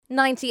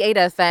98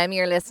 FM,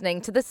 you're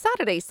listening to the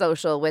Saturday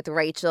Social with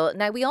Rachel.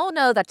 Now, we all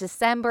know that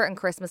December and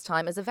Christmas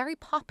time is a very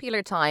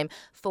popular time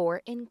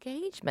for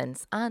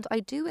engagements, and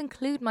I do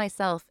include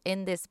myself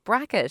in this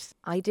bracket.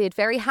 I did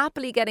very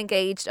happily get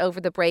engaged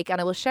over the break, and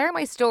I will share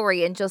my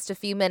story in just a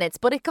few minutes,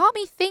 but it got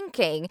me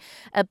thinking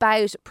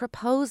about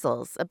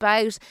proposals,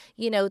 about,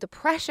 the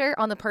pressure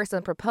on the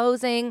person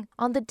proposing,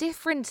 on the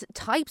different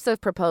types of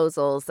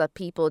proposals that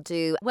people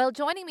do. Well,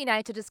 joining me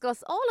now to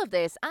discuss all of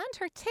this and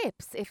her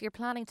tips if you're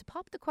planning to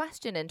pop the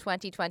question in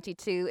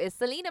 2022 is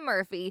Selena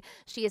Murphy.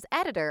 She is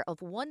editor of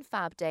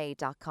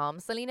onefabday.com.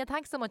 Selena,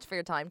 thanks so much for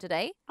your time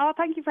today. Oh,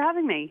 thank you for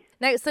having me.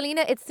 Now,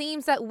 Selena, it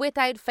seems that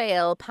without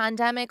fail,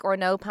 pandemic or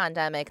no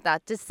pandemic,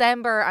 that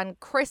December and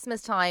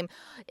Christmas time,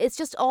 it's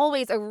just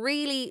always a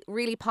really,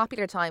 really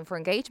popular time for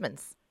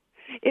engagements.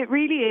 It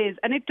really is.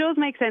 And it does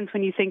make sense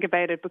when you think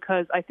about it,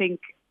 because I think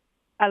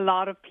a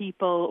lot of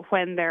people,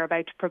 when they're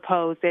about to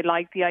propose, they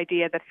like the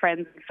idea that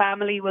friends and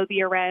family will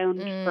be around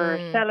for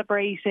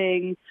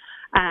celebrating,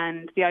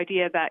 and the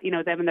idea that,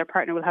 them and their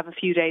partner will have a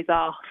few days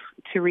off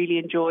to really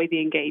enjoy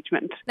the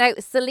engagement. Now,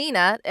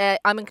 Selena,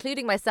 I'm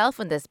including myself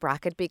in this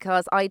bracket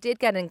because I did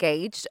get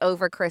engaged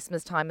over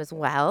Christmas time as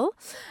well.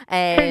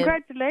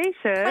 Congratulations.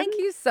 Thank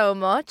you so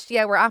much.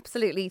 Yeah, we're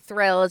absolutely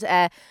thrilled.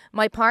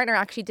 My partner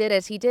actually did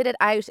it. He did it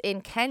out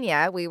in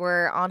Kenya. We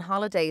were on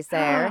holidays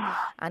there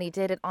and he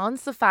did it on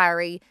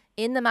safari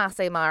in the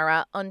Masai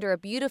Mara under a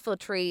beautiful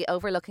tree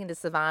overlooking the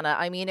savannah.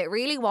 I mean, it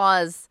really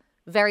was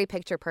very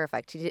picture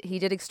perfect. He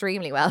did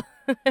extremely well.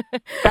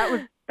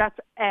 That's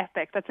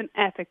epic. That's an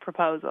epic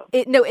proposal.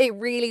 It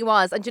really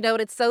was. And you know what?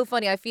 It's so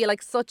funny. I feel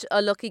like such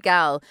a lucky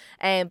gal.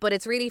 But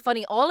it's really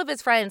funny. All of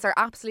his friends are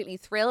absolutely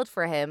thrilled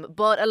for him.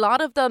 But a lot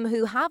of them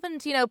who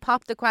haven't,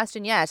 popped the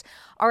question yet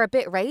are a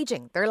bit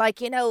raging. They're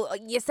like,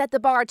 you set the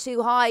bar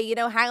too high.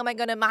 How am I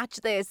going to match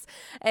this?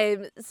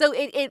 So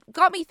it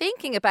got me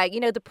thinking about,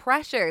 the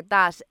pressure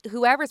that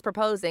whoever's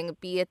proposing,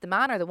 be it the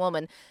man or the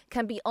woman,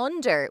 can be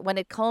under when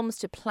it comes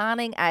to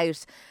planning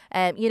out,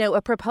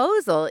 a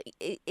proposal.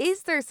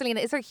 Is there, Selena,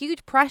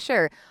 huge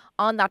pressure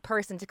on that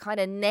person to kind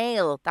of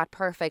nail that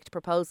perfect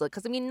proposal?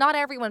 Because, not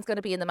everyone's going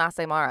to be in the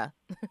Masai Mara.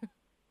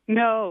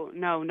 No,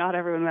 not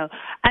everyone will.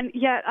 And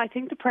yeah, I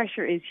think the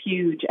pressure is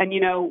huge. And,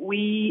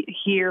 we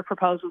hear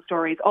proposal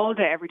stories all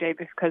day, every day,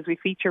 because we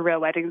feature real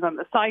weddings on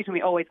the site and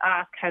we always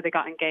ask how they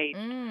got engaged.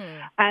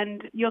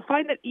 And you'll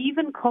find that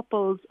even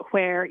couples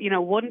where,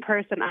 one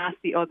person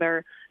asked the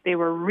other, they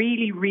were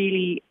really,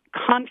 really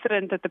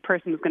confident that the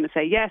person was going to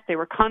say yes. They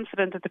were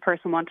confident that the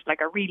person wanted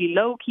like a really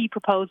low-key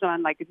proposal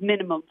and like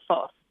minimum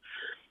fuss.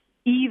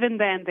 Even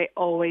then, they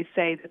always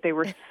say that they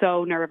were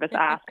so nervous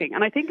asking.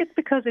 And I think it's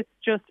because it's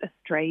just a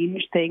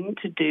strange thing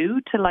to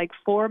do, to like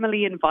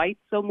formally invite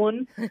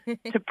someone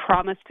to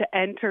promise to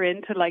enter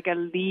into like a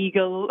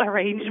legal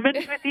arrangement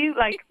with you.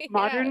 Like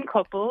modern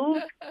couples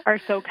are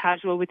so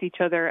casual with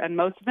each other, and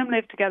most of them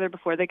live together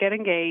before they get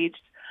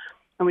engaged.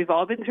 And we've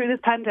all been through this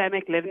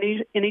pandemic,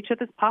 living in each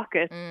other's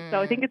pockets. So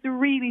I think it's a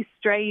really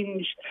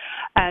strange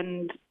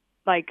and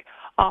like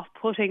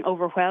off-putting,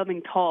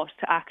 overwhelming thought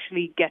to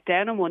actually get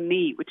down on one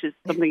knee, which is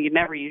something you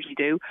never usually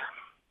do,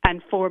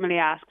 and formally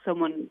ask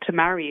someone to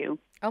marry you.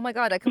 Oh my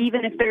God!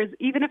 Even if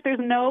there's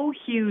no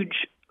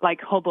huge like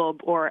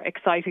hubbub or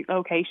exciting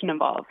location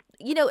involved.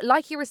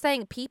 Like you were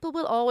saying, people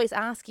will always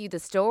ask you the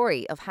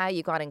story of how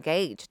you got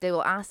engaged. They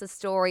will ask the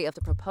story of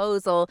the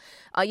proposal.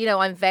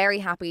 I'm very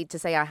happy to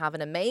say I have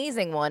an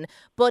amazing one,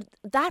 but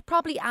that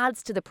probably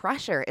adds to the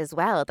pressure as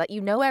well, that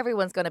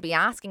everyone's going to be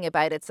asking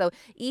about it. So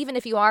even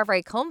if you are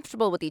very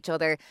comfortable with each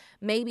other,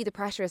 maybe the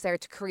pressure is there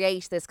to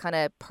create this kind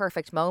of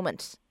perfect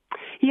moment.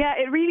 Yeah,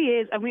 it really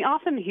is. And we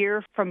often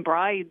hear from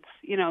brides,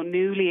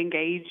 newly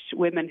engaged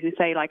women who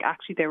say like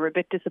actually they were a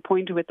bit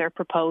disappointed with their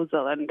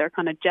proposal and they're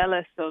kind of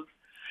jealous of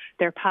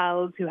their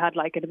pals who had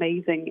like an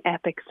amazing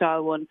epic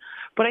style one.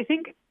 But I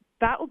think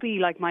that would be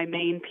like my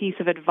main piece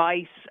of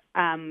advice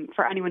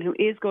for anyone who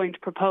is going to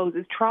propose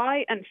is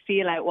try and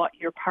feel out what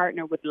your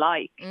partner would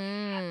like.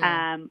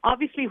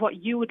 Obviously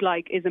what you would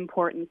like is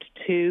important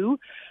too,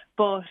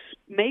 but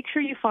make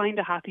sure you find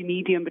a happy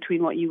medium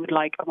between what you would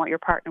like and what your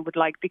partner would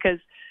like, because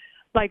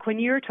like when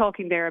you're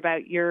talking there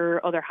about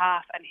your other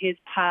half and his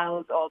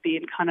pals all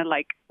being kind of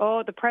like,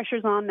 oh, the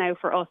pressure's on now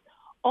for us,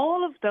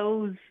 all of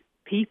those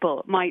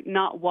people might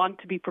not want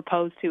to be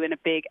proposed to in a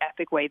big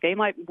epic way. They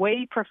might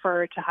way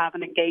prefer to have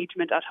an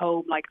engagement at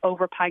home, like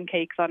over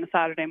pancakes on a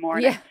Saturday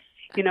morning.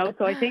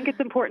 So I think it's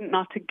important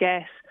not to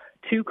get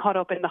too caught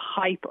up in the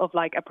hype of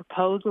like a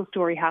proposal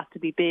story has to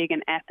be big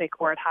and epic,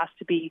 or it has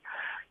to be,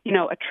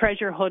 a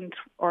treasure hunt,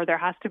 or there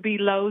has to be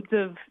loads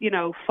of,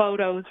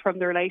 photos from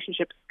the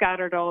relationship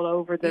scattered all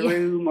over the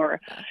room,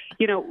 or,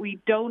 we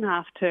don't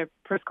have to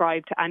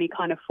prescribe to any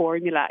kind of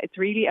formula. It's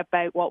really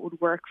about what would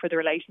work for the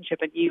relationship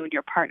and you and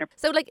your partner.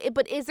 So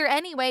but is there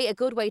a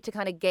good way to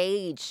kind of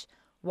gauge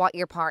what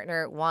your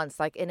partner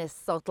wants, like in a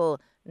subtle,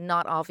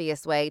 not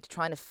obvious way, to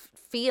try to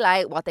feel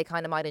out what they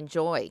kind of might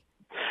enjoy?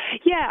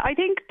 Yeah, I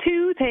think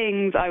two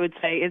things I would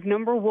say is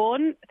number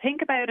one,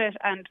 think about it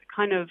and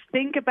kind of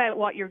think about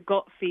what your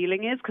gut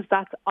feeling is, because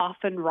that's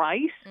often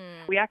right.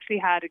 We actually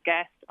had a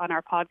guest on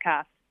our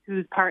podcast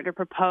whose partner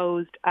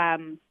proposed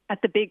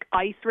at the big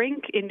ice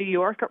rink in New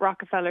York at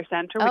Rockefeller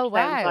Center, which Oh,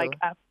 sounds wow. like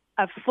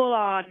a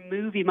full-on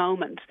movie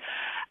moment.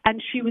 And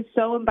she was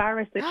so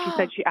embarrassed that she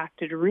said she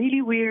acted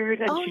really weird,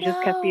 and Oh, she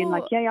just kept being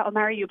like, no. yeah, I'll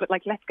marry you, but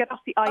like, let's get off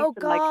the ice Oh,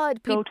 and like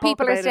God. go talk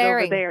People are about it over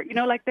staring. there. You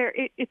know, like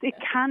it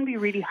can be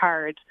really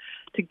hard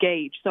to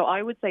gauge. So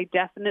I would say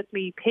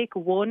definitely pick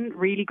one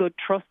really good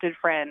trusted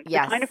friend,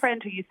 Yes. the kind of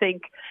friend who you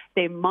think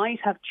they might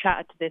have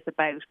chatted to this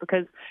about,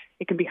 because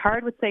it can be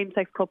hard with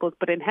same-sex couples,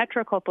 but in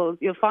hetero couples,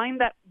 you'll find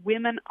that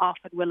women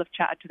often will have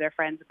chatted to their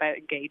friends about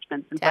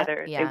engagements and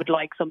whether they would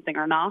like something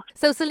or not.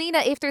 So, Selena,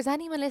 if there's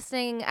anyone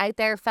listening out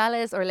there,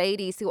 fellas or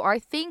ladies, who are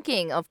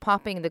thinking of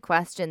popping the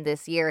question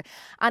this year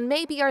and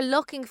maybe are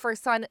looking for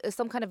some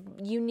kind of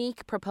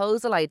unique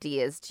proposal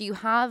ideas, do you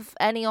have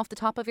any off the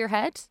top of your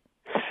head?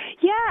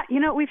 Yeah, you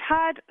know, we've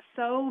had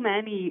so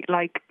many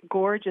like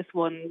gorgeous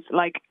ones.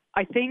 Like,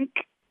 I think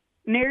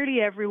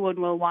nearly everyone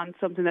will want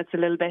something that's a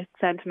little bit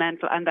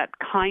sentimental and that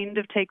kind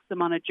of takes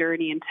them on a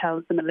journey and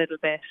tells them a little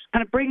bit,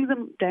 kind of brings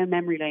them down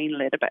memory lane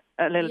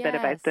a little bit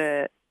about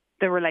the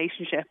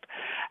relationship.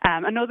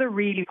 Another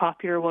really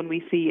popular one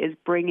we see is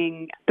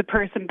bringing the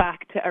person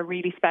back to a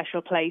really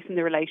special place in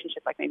the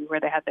relationship, like maybe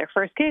where they had their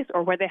first kiss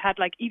or where they had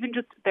like even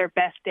just their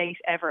best date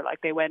ever,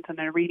 like they went on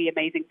a really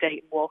amazing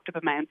date and walked up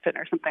a mountain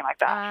or something like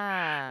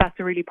that. That's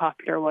a really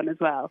popular one as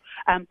well.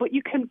 But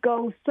you can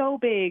go so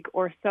big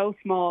or so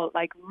small,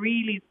 like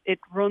really it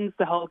runs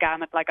the whole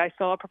gamut. Like I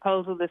saw a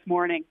proposal this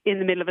morning in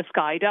the middle of a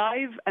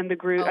skydive, and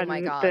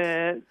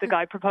the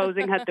guy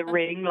proposing had the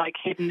ring like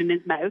hidden in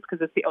his mouth because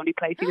it's the only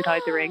place he could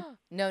hide the ring.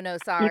 No,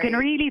 sorry. You can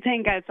really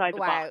think outside the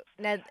box.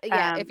 Now,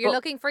 if you're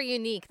looking for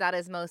unique, that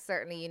is most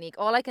certainly unique.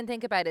 All I can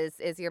think about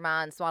is your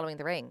man swallowing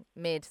the ring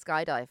mid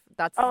skydive.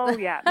 That's Oh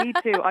yeah, me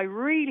too. I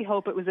really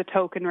hope it was a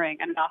token ring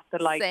and not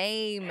the like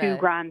Same.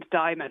 $2,000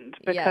 diamond,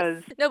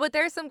 because No, but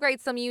there's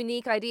some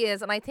unique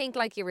ideas, and I think,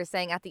 like you were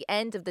saying, at the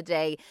end of the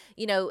day,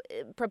 you know,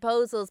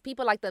 proposals,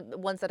 people like the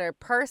ones that are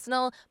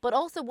personal, but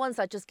also ones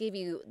that just give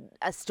you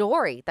a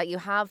story, that you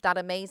have that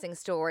amazing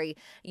story.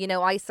 You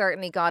know, I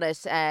certainly got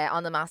it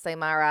on the Masai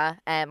Mara.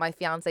 My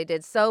fiance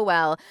did so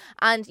well,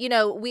 and you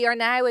know, we are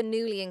now a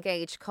newly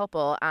engaged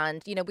couple,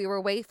 and you know, we were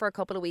away for a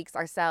couple of weeks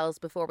ourselves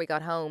before we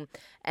got home,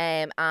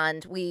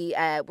 and we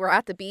were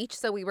at the beach,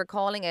 so we were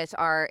calling it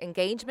our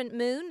engagement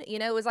moon. You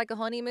know, it was like a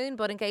honeymoon,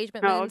 but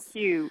engagement moons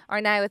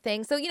are now a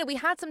thing. So you know, we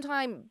had some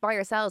time by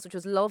ourselves, which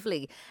was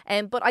lovely.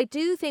 But I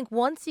do think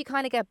once you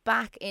kind of get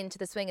back into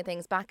the swing of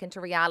things, back into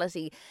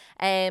reality,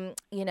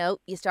 you know,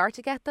 you start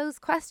to get those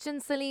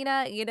questions,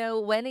 Selena. You know,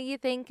 when are you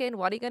thinking?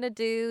 What are you going to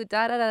do?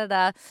 Da da da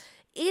da.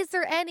 Is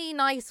there any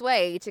nice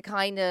way to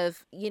kind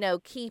of, you know,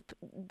 keep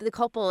the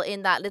couple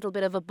in that little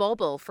bit of a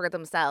bubble for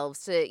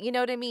themselves to, you know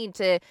what I mean,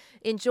 to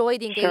enjoy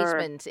the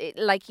engagement?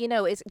 Like, you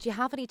know, do you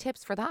have any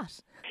tips for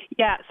that?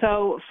 Yeah,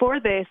 so for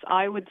this,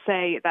 I would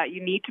say that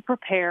you need to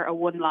prepare a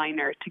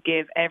one-liner to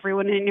give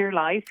everyone in your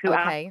life who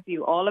asks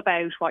you all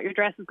about what your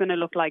dress is going to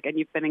look like, and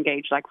you've been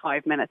engaged like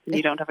 5 minutes and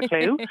you don't have a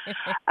clue.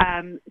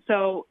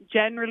 So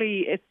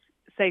generally, it's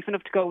safe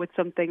enough to go with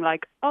something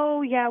like,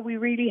 oh yeah, we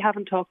really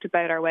haven't talked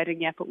about our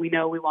wedding yet, but we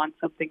know we want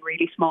something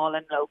really small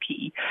and low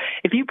key.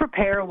 If you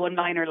prepare a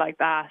one-liner like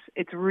that,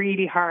 it's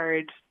really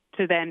hard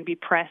to then be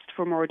pressed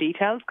for more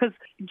details, because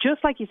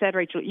just like you said,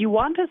 Rachel, you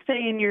want to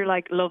stay in your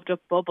like loved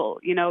up bubble.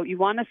 You know, you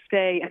want to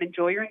stay and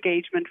enjoy your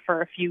engagement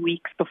for a few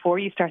weeks before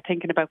you start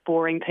thinking about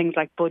boring things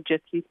like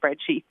budgets and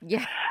spreadsheets.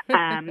 Yeah.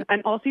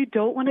 And also you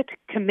don't want to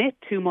commit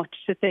too much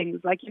to things.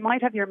 Like you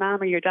might have your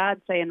mom or your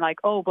dad saying like,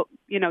 oh, but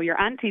you know, your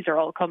aunties are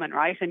all coming,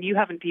 right? And you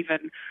haven't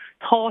even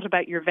thought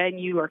about your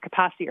venue or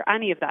capacity or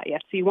any of that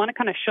yet. So you want to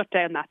kind of shut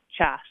down that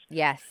chat.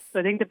 Yes. So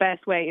I think the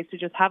best way is to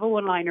just have a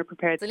one-liner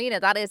prepared. Selena,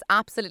 that is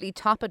absolutely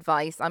top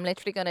advice. I'm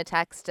literally going to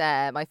text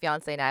my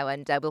fiance now,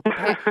 and we'll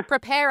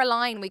prepare a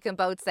line we can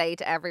both say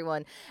to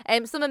everyone.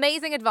 Some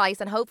amazing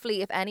advice, and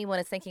hopefully if anyone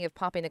is thinking of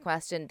popping the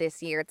question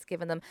this year, it's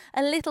given them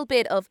a little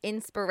bit of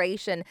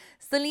inspiration.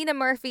 Selena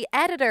Murphy,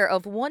 editor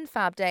of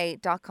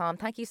onefabday.com,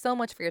 thank you so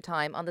much for your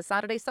time on the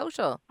Saturday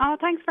Social. Oh,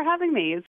 thanks for having me. It's